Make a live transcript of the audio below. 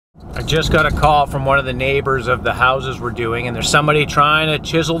just got a call from one of the neighbors of the houses we're doing, and there's somebody trying to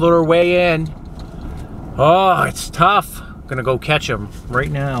chisel their way in. Oh, it's tough. I'm gonna go catch him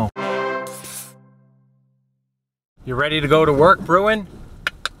right now. You ready to go to work, Bruin?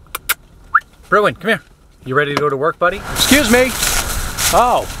 Bruin, come here. You ready to go to work, buddy? Excuse me.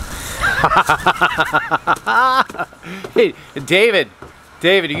 Oh. Hey, David,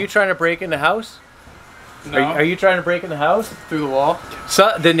 are you trying to break in the house? No. Are you trying to break in the house? Through the wall?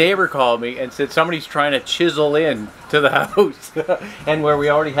 So, the neighbor called me and said somebody's trying to chisel in to the house, and where we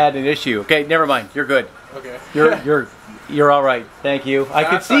already had an issue. Okay, never mind. You're good. Okay. You're all right. Thank you. I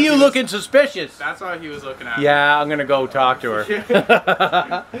could see you looking suspicious. That's why he was looking at me. Yeah, I'm gonna go talk to her.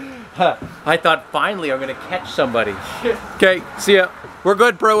 I thought finally I'm gonna catch somebody. Okay, see ya. We're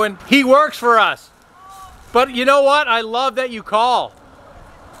good, Bruin. He works for us. But you know what? I love that you call.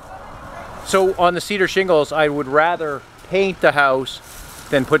 So on the cedar shingles, I would rather paint the house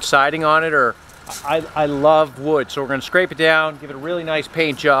than put siding on it, or I love wood. So we're gonna scrape it down, give it a really nice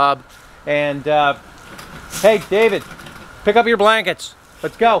paint job. And hey, David, pick up your blankets.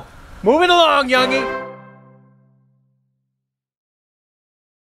 Let's go. Move it along, youngie.